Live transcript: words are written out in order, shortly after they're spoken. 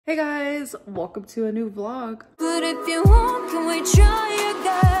Hey guys, welcome to a new vlog. But if you want, can we try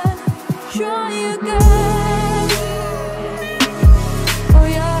again? Try again. Oh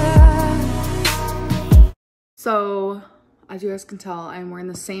yeah. So, as you guys can tell, I'm wearing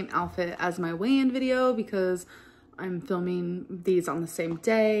the same outfit as my weigh-in video because I'm filming these on the same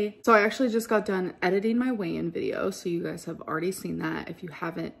day. So I actually just got done editing my weigh-in video, so you guys have already seen that. If you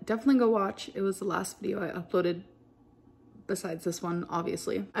haven't, definitely go watch. It was the last video I uploaded besides this one,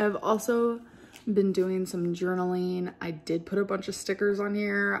 obviously. I've also been doing some journaling. I did put a bunch of stickers on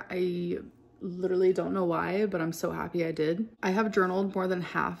here. I literally don't know why, but I'm so happy I did. I have journaled more than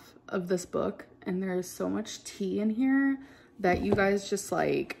half of this book, and there's so much tea in here that you guys just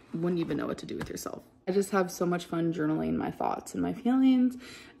like wouldn't even know what to do with yourself. I just have so much fun journaling my thoughts and my feelings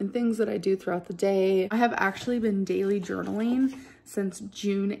and things that I do throughout the day. I have actually been daily journaling since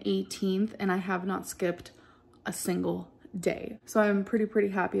June 18th, and I have not skipped a single day. So I'm pretty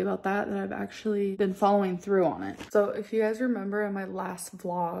happy about that I've actually been following through on it. So if you guys remember in my last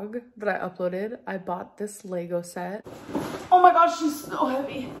vlog that I uploaded, I bought this Lego set. Oh my gosh, she's so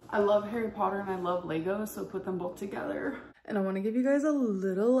heavy. I love Harry Potter and I love Lego, so put them both together. And I want to give you guys a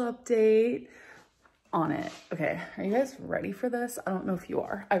little update on it. Okay, are you guys ready for this? I don't know if you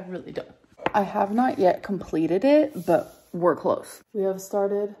are. I really don't. I have not yet completed it, but we're close. We have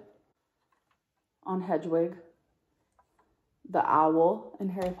started on Hedwig, the owl in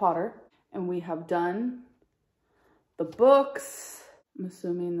Harry Potter, and we have done the books. I'm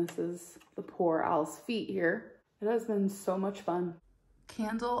assuming this is the poor owl's feet here. It has been so much fun.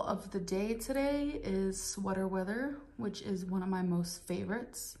 Candle of the day today is Sweater Weather, which is one of my most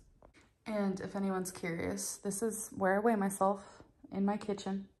favorites. And if anyone's curious, this is where I weigh myself in my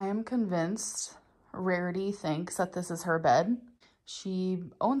kitchen. I am convinced Rarity thinks that this is her bed. She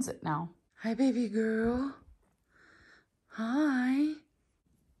owns it now. Hi, baby girl. Hi.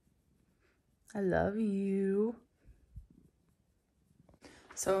 I love you.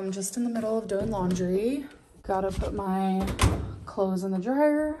 So I'm just in the middle of doing laundry. Gotta put my clothes in the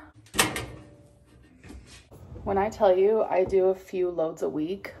dryer. When I tell you I do a few loads a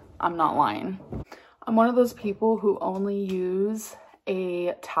week, I'm not lying. I'm one of those people who only use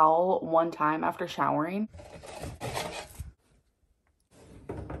a towel one time after showering.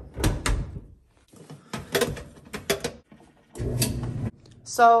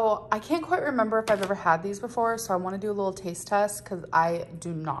 So I can't quite remember if I've ever had these before, so I want to do a little taste test because I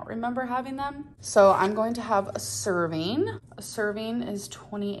do not remember having them. So I'm going to have a serving. A serving is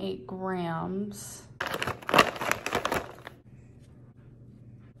 28 grams.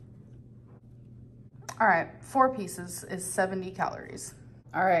 All right, 4 pieces is 70 calories.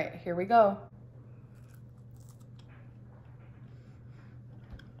 All right, here we go.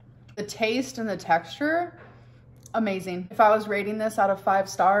 The taste and the texture, amazing. If I was rating this out of 5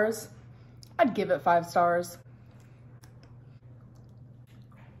 stars, I'd give it 5 stars.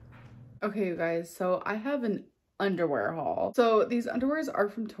 Okay, you guys, so I have an underwear haul. So these underwears are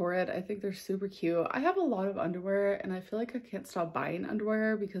from Torrid. I think they're super cute. I have a lot of underwear and I feel like I can't stop buying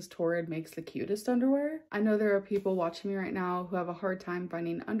underwear because Torrid makes the cutest underwear. I know there are people watching me right now who have a hard time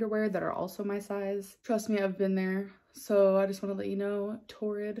finding underwear that are also my size. Trust me, I've been there. So I just want to let you know,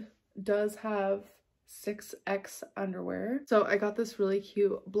 Torrid does have 6X underwear. So I got this really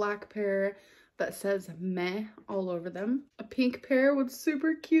cute black pair that says meh all over them. A pink pair with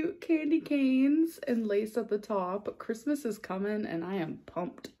super cute candy canes and lace at the top. Christmas is coming and I am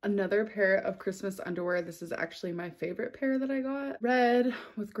pumped. Another pair of Christmas underwear. This is actually my favorite pair that I got. Red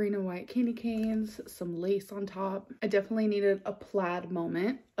with green and white candy canes, some lace on top. I definitely needed a plaid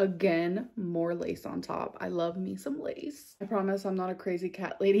moment. Again, more lace on top. I love me some lace. I promise I'm not a crazy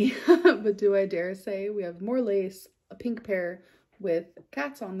cat lady, but do I dare say we have more lace, a pink pair with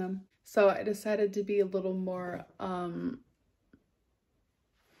cats on them. So I decided to be a little more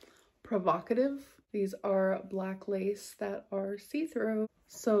provocative. These are black lace that are see-through.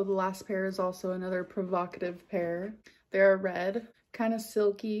 So the last pair is also another provocative pair. They're red, kind of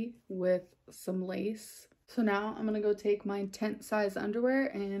silky with some lace. So now I'm gonna go take my tent size underwear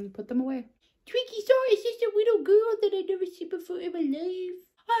and put them away. Twinkie, sorry, it's just a little girl that I never seen before in my life.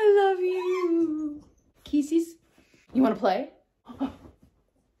 I love you. Kisses. You wanna play?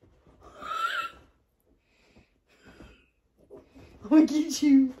 I'm gonna get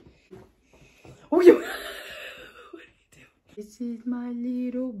you. Oh, you. What are you doing? This is my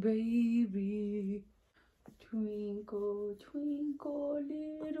little baby. Twinkle, twinkle,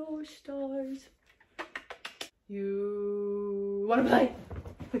 little stars. You wanna play?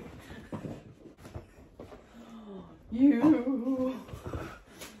 You.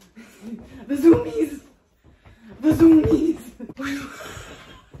 The zoomies. The zoomies.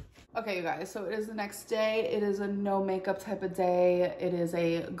 Okay, you guys, so it is the next day. It is a no makeup type of day. It is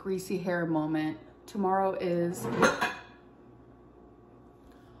a greasy hair moment. Tomorrow is,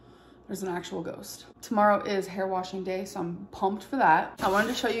 there's an actual ghost. Tomorrow is hair washing day, so I'm pumped for that. I wanted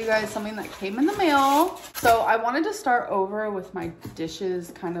to show you guys something that came in the mail. So I wanted to start over with my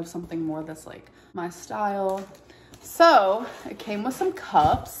dishes, kind of something more that's like my style. So it came with some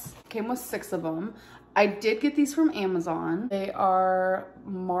cups. It came with 6 of them. I did get these from Amazon. They are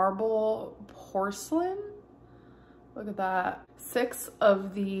marble porcelain. Look at that. 6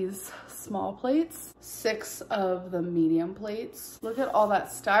 of these small plates, 6 of the medium plates. Look at all that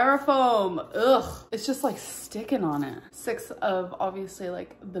styrofoam. Ugh, it's just like sticking on it. 6 of obviously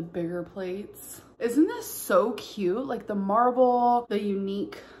like the bigger plates. Isn't this so cute? Like the marble, the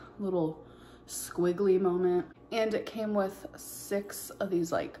unique little squiggly moment. And it came with 6 of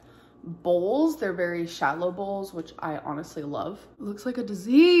these like bowls. They're very shallow bowls, which I honestly love. It looks like a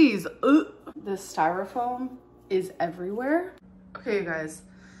disease. Ugh. This styrofoam is everywhere. Okay, you guys,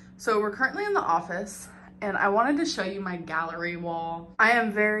 so we're currently in the office and I wanted to show you my gallery wall. I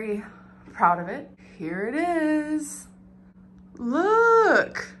am very proud of it. Here it is.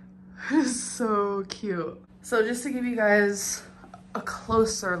 Look, it is so cute. So just to give you guys a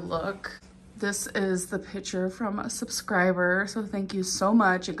closer look, this is the picture from a subscriber, so thank you so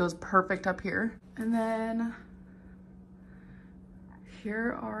much. It goes perfect up here. And then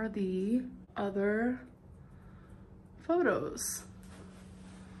here are the other photos.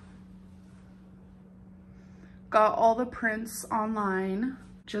 Got all the prints online.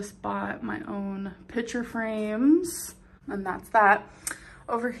 Just bought my own picture frames, and that's that.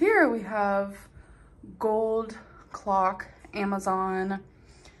 Over here we have gold clock, Amazon.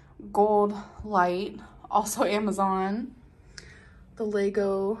 Gold light, also Amazon. The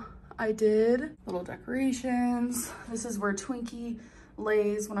Lego I did, little decorations. This is where Twinkie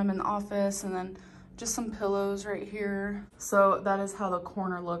lays when I'm in the office, and then just some pillows right here. So that is how the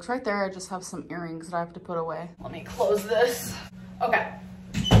corner looks. Right there, I just have some earrings that I have to put away. Let me close this. Okay,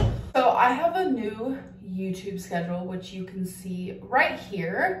 so I have a new YouTube schedule, which you can see right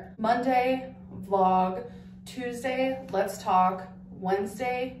here. Monday, vlog. Tuesday, let's talk.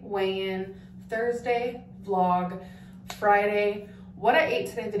 Wednesday, weigh-in. Thursday, vlog. Friday, what I ate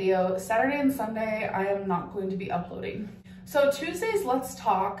today video. Saturday and Sunday, I am not going to be uploading. So Tuesday's Let's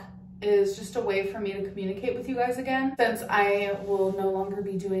Talk is just a way for me to communicate with you guys again, since I will no longer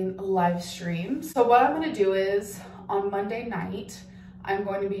be doing live streams. So what I'm gonna do is, on Monday night, I'm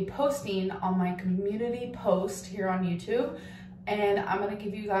going to be posting on my community post here on YouTube, and I'm gonna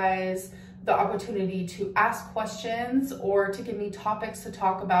give you guys the opportunity to ask questions or to give me topics to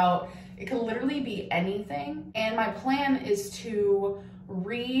talk about. It can literally be anything. And my plan is to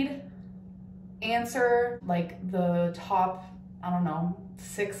read, answer like the top, I don't know,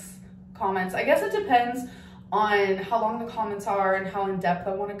 6 comments. I guess it depends on how long the comments are and how in depth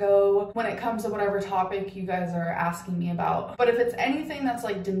I want to go when it comes to whatever topic you guys are asking me about. But if it's anything that's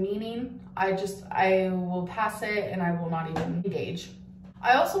like demeaning, I will pass it and I will not even engage.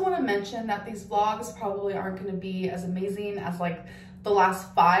 I also want to mention that these vlogs probably aren't going to be as amazing as like the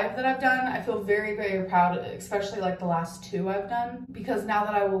last 5 that I've done. I feel very, very proud, especially like the last 2 I've done, because now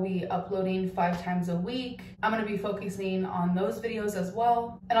that I will be uploading 5 times a week, I'm going to be focusing on those videos as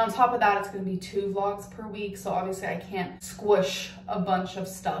well. And on top of that, it's going to be 2 vlogs per week. So obviously I can't squish a bunch of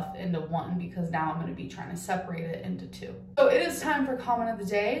stuff into one, because now I'm going to be trying to separate it into 2. So it is time for comment of the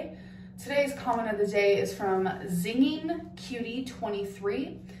day. Today's comment of the day is from Zinging Cutie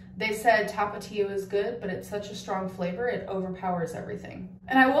 23. They said Tapatio is good, but it's such a strong flavor, it overpowers everything.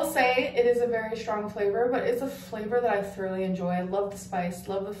 And I will say it is a very strong flavor, but it's a flavor that I thoroughly enjoy. I love the spice,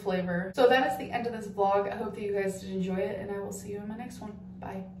 love the flavor. So that is the end of this vlog. I hope that you guys did enjoy it, and I will see you in my next one.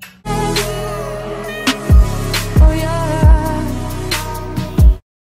 Bye.